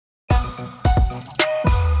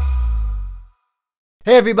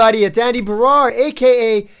Hey everybody, it's Andy Barrar,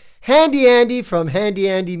 aka Handy Andy from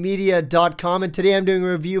handyandymedia.com, and today I'm doing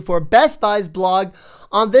a review for Best Buy's blog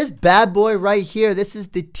on this bad boy right here. This is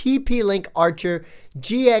the TP-Link Archer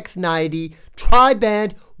GX-90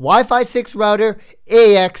 tri-band Wi-Fi 6 router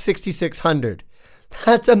AX6600.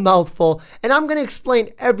 That's a mouthful, and I'm going to explain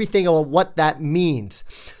everything about what that means.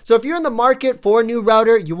 So if you're in the market for a new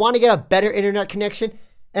router, you want to get a better internet connection,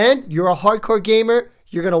 and you're a hardcore gamer,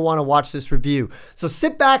 you're going to want to watch this review. So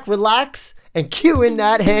sit back, relax, and cue in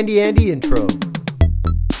that Handy Andy intro.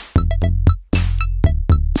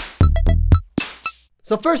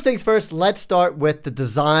 So first things first, let's start with the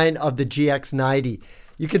design of the GX90.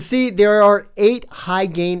 You can see there are 8 high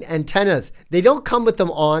gain antennas. They don't come with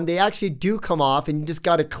them on, they actually do come off, and you just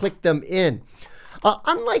got to click them in.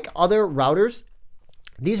 Unlike other routers,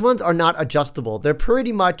 these ones are not adjustable. They're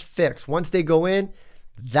pretty much fixed. Once they go in,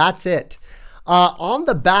 that's it. On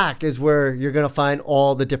the back is where you're going to find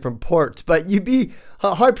all the different ports, but you'd be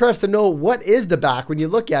hard pressed to know what is the back when you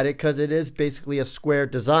look at it, because it is basically a square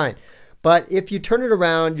design. But if you turn it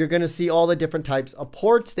around, you're going to see all the different types of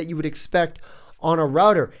ports that you would expect on a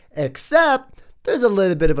router, except there's a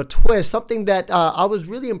little bit of a twist, something that I was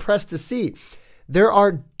really impressed to see. There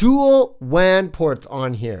are dual WAN ports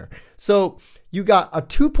on here. So you got a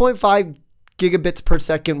 2.5 gigabits per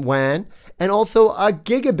second WAN and also a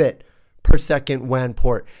gigabit per second WAN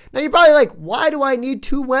port. Now you're probably like, why do I need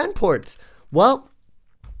 2 WAN ports? Well,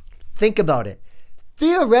 think about it.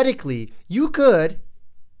 Theoretically, you could,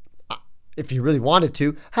 if you really wanted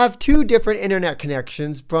to, have 2 different internet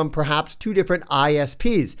connections from perhaps 2 different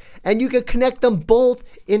ISPs, and you could connect them both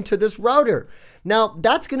into this router. Now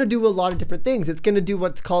that's going to do a lot of different things. It's going to do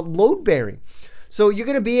what's called load bearing. So you're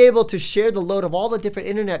going to be able to share the load of all the different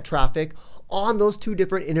internet traffic on those 2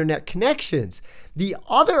 different internet connections. The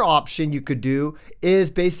other option you could do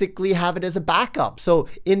is basically have it as a backup. So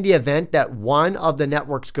in the event that one of the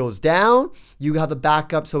networks goes down, you have a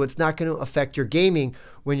backup, so it's not going to affect your gaming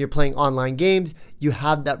when you're playing online games. You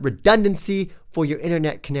have that redundancy for your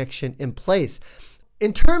internet connection in place.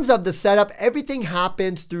 In terms of the setup, everything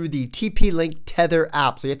happens through the TP-Link Tether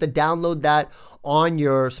app. So you have to download that on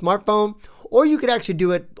your smartphone, or you could actually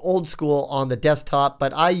do it old school on the desktop,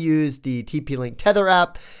 but I use the TP-Link Tether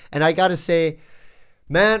app, and I gotta say,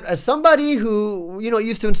 man, as somebody who,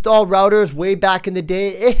 used to install routers way back in the day,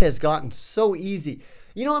 it has gotten so easy.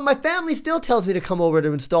 And my family still tells me to come over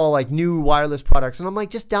to install like new wireless products, and I'm like,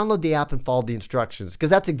 just download the app and follow the instructions, because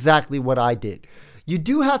that's exactly what I did. You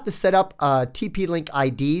do have to set up a TP-Link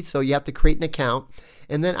ID, so you have to create an account.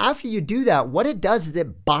 And then after you do that, what it does is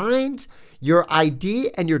it binds your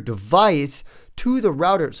ID and your device to the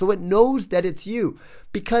router, so it knows that it's you.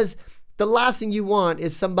 Because the last thing you want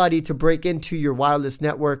is somebody to break into your wireless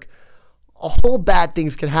network. A whole bad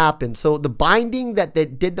things can happen. So the binding that they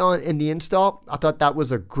did on in the install, I thought that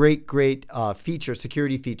was a great feature,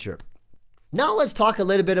 security feature. Now let's talk a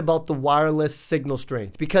little bit about the wireless signal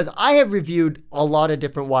strength, because I have reviewed a lot of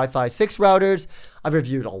different Wi-Fi 6 routers. I've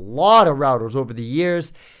reviewed a lot of routers over the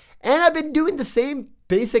years, and I've been doing the same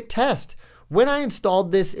basic test. When I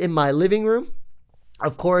installed this in my living room,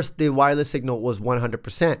 of course, the wireless signal was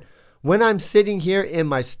 100%. When I'm sitting here in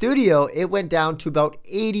my studio, it went down to about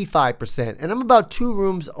 85%, and I'm about 2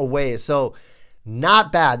 rooms away, so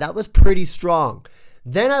not bad. That was pretty strong.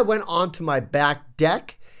 Then I went onto my back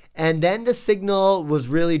deck, and then the signal was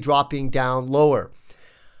really dropping down lower.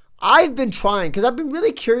 I've been trying, because I've been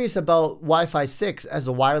really curious about Wi-Fi 6 as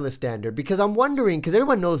a wireless standard, because I'm wondering, because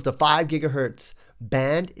everyone knows the 5 gigahertz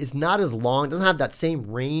band is not as long, doesn't have that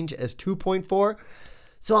same range as 2.4.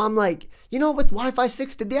 So I'm like, with Wi-Fi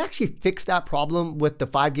 6, did they actually fix that problem with the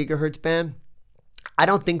 5 gigahertz band? I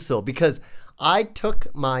don't think so, because I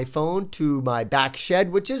took my phone to my back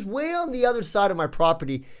shed, which is way on the other side of my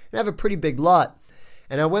property, and I have a pretty big lot.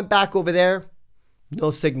 And I went back over there,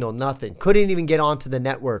 no signal, nothing. Couldn't even get onto the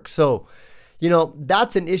network. So,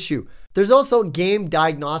 that's an issue. There's also Game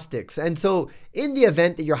Diagnostics. And so in the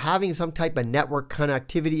event that you're having some type of network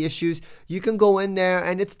connectivity issues, you can go in there,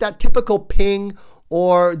 and it's that typical ping,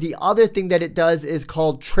 or the other thing that it does is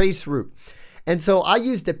called trace route. And so I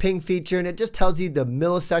use the ping feature, and it just tells you the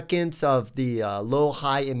milliseconds of the low,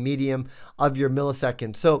 high, and medium of your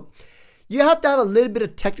milliseconds. So you have to have a little bit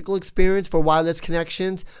of technical experience for wireless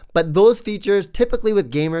connections, but those features, typically with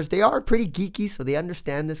gamers, they are pretty geeky, so they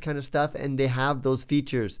understand this kind of stuff, and they have those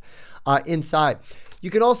features inside.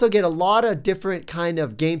 You can also get a lot of different kind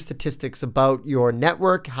of game statistics about your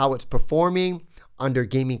network, how it's performing under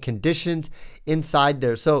gaming conditions inside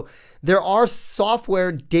there. So there are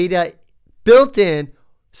software data built in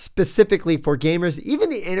specifically for gamers. Even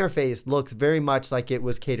the interface looks very much like it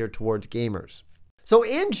was catered towards gamers. So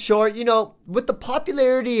in short, you know, with the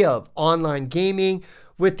popularity of online gaming,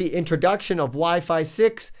 with the introduction of Wi-Fi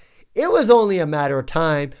 6, it was only a matter of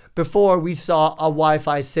time before we saw a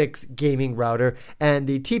Wi-Fi 6 gaming router, and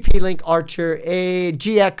the TP-Link Archer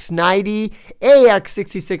GX-90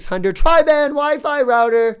 AX6600 tri-band Wi-Fi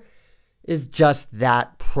router is just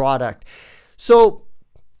that product. So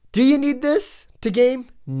do you need this to game?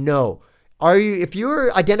 No. If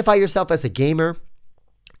you identify yourself as a gamer,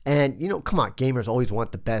 and you know, come on, gamers always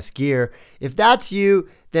want the best gear. If that's you,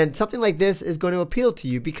 then something like this is going to appeal to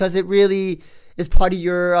you because it really is part of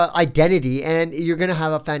your identity, and you're going to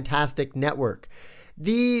have a fantastic network.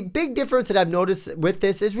 The big difference that I've noticed with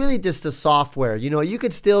this is really just the software. You know, you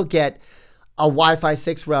could still get a Wi-Fi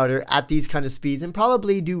 6 router at these kind of speeds and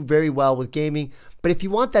probably do very well with gaming. But if you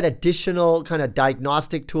want that additional kind of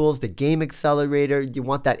diagnostic tools, the Game Accelerator, you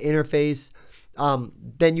want that interface,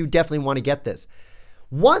 then you definitely want to get this.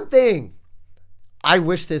 One thing I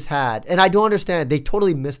wish this had, and I don't understand, they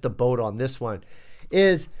totally missed the boat on this one,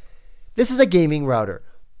 is this is a gaming router.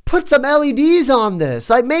 Put some LEDs on this.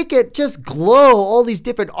 Like, make it just glow all these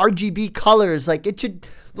different RGB colors. Like, it should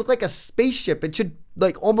look like a spaceship. It should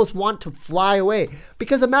like almost want to fly away.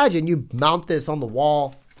 Because imagine you mount this on the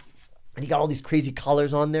wall and you got all these crazy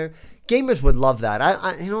colors on there. Gamers would love that.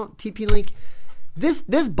 You know, TP-Link,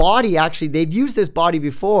 this body, actually, they've used this body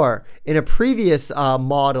before in a previous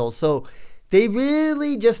model. So they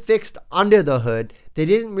really just fixed under the hood. They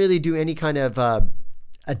didn't really do any kind of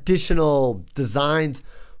additional designs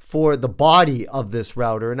for the body of this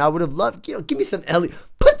router. And I would have loved, you know, give me some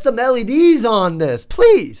put some LEDs on this,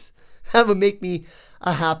 please. That would make me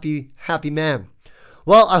a happy man.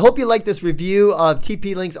 Well, I hope you like this review of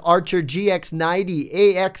TP-Link's Archer GX-90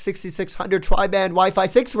 AX6600 tri-band Wi-Fi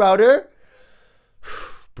 6 router.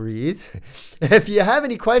 Breathe. If you have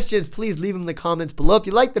any questions, please leave them in the comments below. If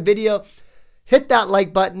you like the video, hit that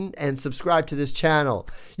like button and subscribe to this channel.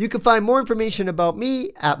 You can find more information about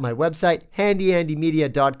me at my website,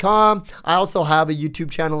 handyandymedia.com. I also have a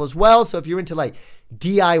YouTube channel as well. So if you're into like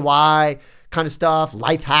DIY kind of stuff,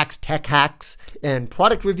 life hacks, tech hacks, and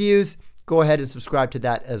product reviews, go ahead and subscribe to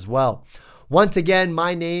that as well. Once again,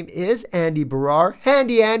 my name is Andy Barrar,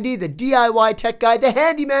 Handy Andy, the DIY tech guy, the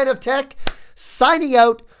handyman of tech, signing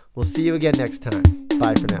out. We'll see you again next time.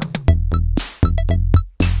 Bye for now.